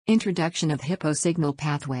Introduction of Hippo signal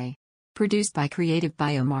pathway. Produced by Creative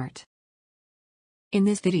Biomart. In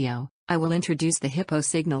this video, I will introduce the Hippo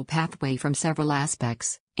signal pathway from several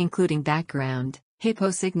aspects, including background,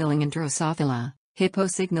 Hippo signaling in Drosophila, Hippo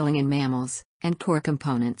signaling in mammals, and core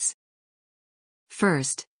components.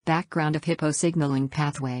 First, background of Hippo signaling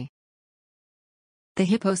pathway. The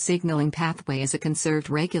Hippo signaling pathway is a conserved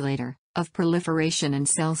regulator of proliferation and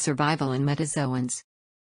cell survival in metazoans.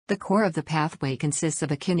 The core of the pathway consists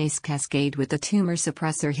of a kinase cascade with the tumor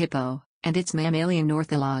suppressor Hippo, and its mammalian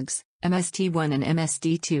orthologs, MST1 and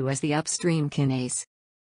MST2 as the upstream kinase.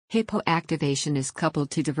 Hippo activation is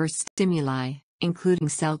coupled to diverse stimuli, including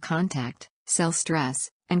cell contact, cell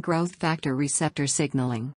stress, and growth factor receptor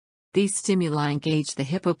signaling. These stimuli engage the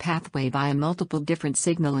Hippo pathway via multiple different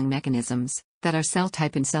signaling mechanisms that are cell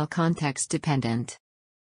type and cell context dependent.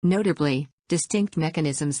 Notably, distinct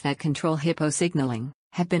mechanisms that control Hippo signaling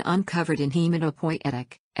have been uncovered in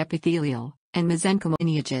hematopoietic, epithelial, and mesenchymal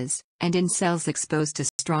lineages, and in cells exposed to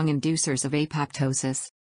strong inducers of apoptosis.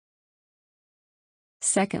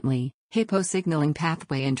 Secondly, Hippo signaling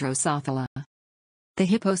pathway in Drosophila. The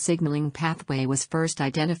Hippo signaling pathway was first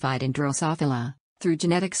identified in Drosophila through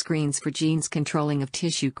genetic screens for genes controlling of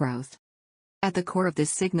tissue growth. At the core of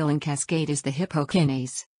this signaling cascade is the Hippo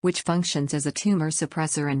kinase, which functions as a tumor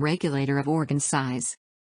suppressor and regulator of organ size.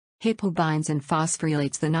 Hippo binds and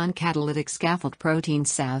phosphorylates the non-catalytic scaffold protein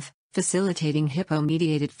SAV, facilitating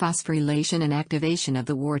Hippo-mediated phosphorylation and activation of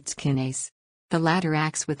the Wart's kinase. The latter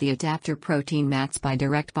acts with the adapter protein MATS by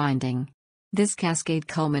direct binding. This cascade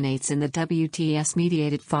culminates in the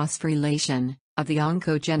WTS-mediated phosphorylation of the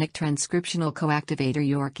oncogenic transcriptional coactivator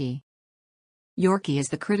YORKI. YORKI is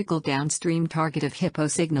the critical downstream target of Hippo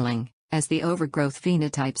signaling, as the overgrowth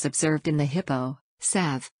phenotypes observed in the Hippo,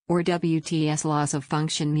 SAV, or WTS loss of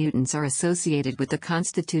function mutants are associated with the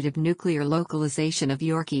constitutive nuclear localization of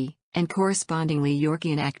YORKI, and correspondingly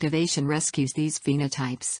YORKI inactivation rescues these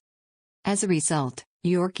phenotypes. As a result,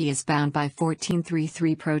 YORKI is bound by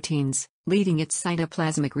 14-3-3 proteins, leading its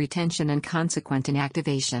cytoplasmic retention and consequent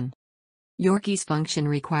inactivation. YORKI's function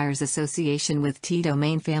requires association with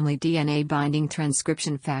T-domain family DNA binding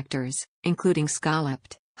transcription factors, including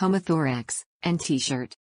scallopt, homothorax, and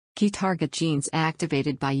T-shirt. Key target genes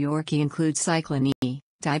activated by YORKI include cyclin E,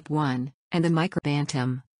 type 1, and the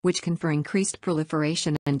microbantam, which confer increased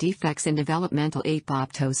proliferation and defects in developmental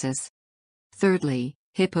apoptosis. Thirdly,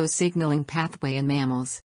 Hippo signaling pathway in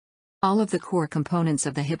mammals. All of the core components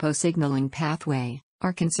of the Hippo signaling pathway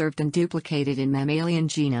are conserved and duplicated in mammalian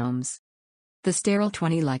genomes. The sterile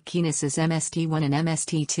 20-like kinases MST1 and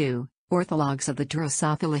MST2, orthologs of the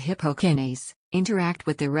Drosophila Hippo kinase, interact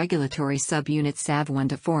with the regulatory subunit SAV1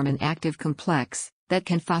 to form an active complex that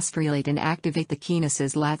can phosphorylate and activate the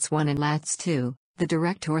kinases LATS1 and LATS2, the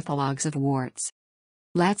direct orthologs of warts.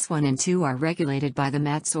 LATS1 and 2 are regulated by the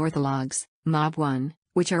MATS orthologs, MOB1,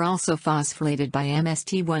 which are also phosphorylated by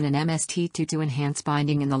MST1 and MST2 to enhance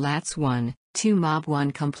binding in the LATS1, 2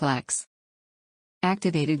 MOB1 complex.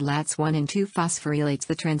 Activated LATS1 and 2 phosphorylates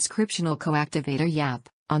the transcriptional coactivator YAP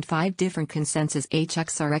on 5 different consensus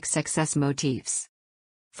HXRXXS motifs.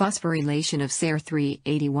 Phosphorylation of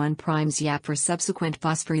SER381' YAP for subsequent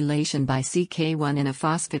phosphorylation by CK1 in a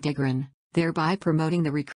phosphatigrin, thereby promoting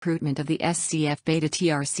the recruitment of the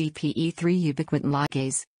SCF-beta-TRCPE3 ubiquitin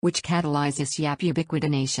ligase, which catalyzes YAP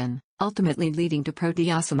ubiquitination, ultimately leading to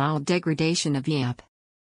proteasomal degradation of YAP.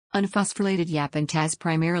 Unphosphorylated YAP and TAZ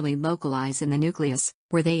primarily localize in the nucleus,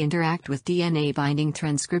 where they interact with DNA-binding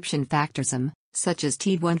transcription factors such as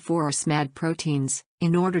TID14 or SMAD proteins,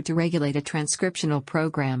 in order to regulate a transcriptional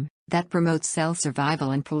program that promotes cell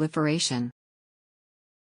survival and proliferation.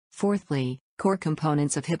 Fourthly, core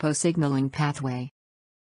components of Hippo signaling pathway.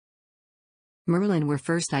 Marulan were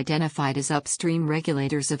first identified as upstream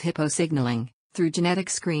regulators of Hippo signaling through genetic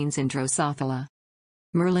screens in Drosophila.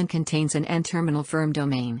 Marulan contains an N-terminal firm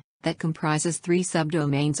domain that comprises 3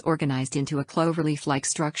 subdomains organized into a cloverleaf-like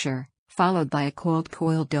structure, followed by a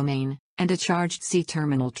coiled domain and a charged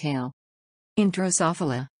C-terminal tail. In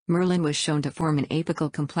Drosophila, Marulan was shown to form an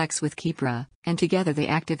apical complex with Kipra, and together they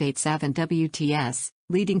activate SAV and WTS,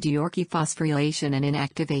 leading to YORKI phosphorylation and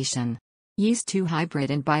inactivation. Yeast-2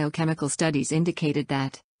 hybrid and biochemical studies indicated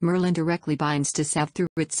that Marulan directly binds to SAV through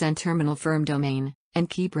its N-terminal firm domain, and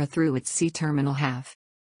Kipra through its C-terminal half.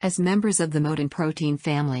 As members of the modin protein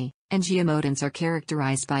family, NGModins are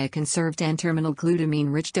characterized by a conserved N-terminal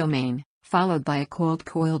glutamine-rich domain, followed by a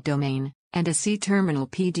coiled domain, and a C-terminal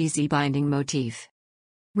PDZ binding motif.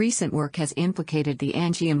 Recent work has implicated the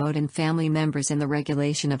angiomodin family members in the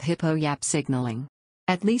regulation of Hippo-YAP signaling.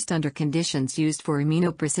 At least under conditions used for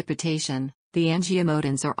immunoprecipitation, The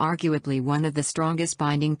angiomodins are arguably one of the strongest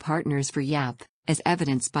binding partners for YAP, as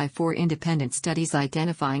evidenced by 4 independent studies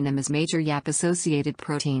identifying them as major YAP-associated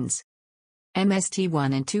proteins.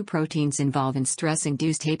 MST1 and 2 proteins involve in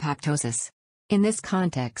stress-induced apoptosis. In this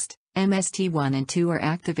context, MST1 and 2 are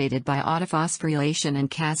activated by autophosphorylation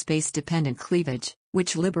and caspase-dependent cleavage,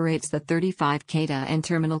 which liberates the 35-keta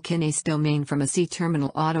N-terminal kinase domain from a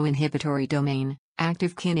C-terminal autoinhibitory domain.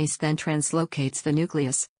 Active kinase then translocates the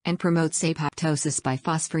nucleus, and promotes apoptosis by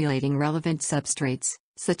phosphorylating relevant substrates,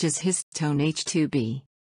 such as histone H2B.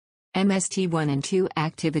 MST1 and 2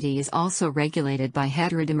 activity is also regulated by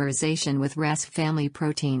heterodimerization with RAS family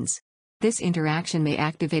proteins. This interaction may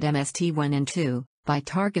activate MST1 and 2, by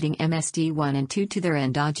targeting MST1 and 2 to their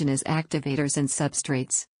endogenous activators and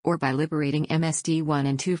substrates, or by liberating MST1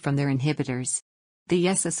 and 2 from their inhibitors. The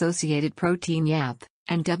YES-associated protein YAP,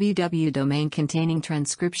 and WW domain-containing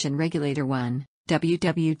transcription regulator 1,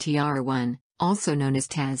 WWTR1, also known as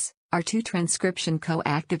TAS, are 2 transcription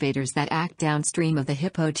co-activators that act downstream of the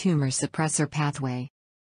Hippo tumor suppressor pathway.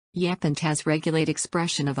 YAP and TAS regulate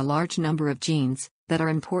expression of a large number of genes that are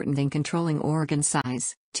important in controlling organ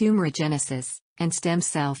size, tumorigenesis, and stem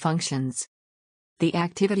cell functions. The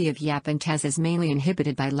activity of YAP and TAS is mainly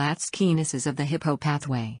inhibited by LATS kinases of the Hippo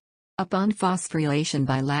pathway. Upon phosphorylation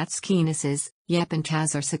by LATS kinases, YAP and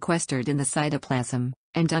TAS are sequestered in the cytoplasm,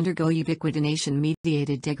 and undergo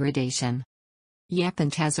ubiquitination-mediated degradation. YAP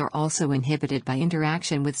and TAS are also inhibited by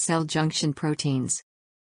interaction with cell junction proteins.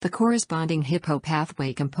 The corresponding Hippo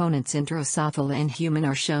pathway components in Drosophila and human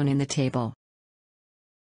are shown in the table.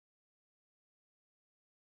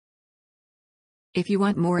 If you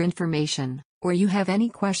want more information, or you have any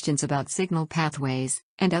questions about signal pathways,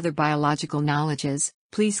 and other biological knowledges,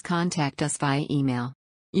 please contact us via email.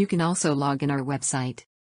 You can also log in our website.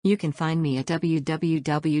 You can find me at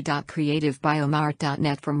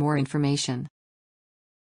www.creativebiomart.net for more information.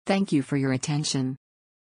 Thank you for your attention.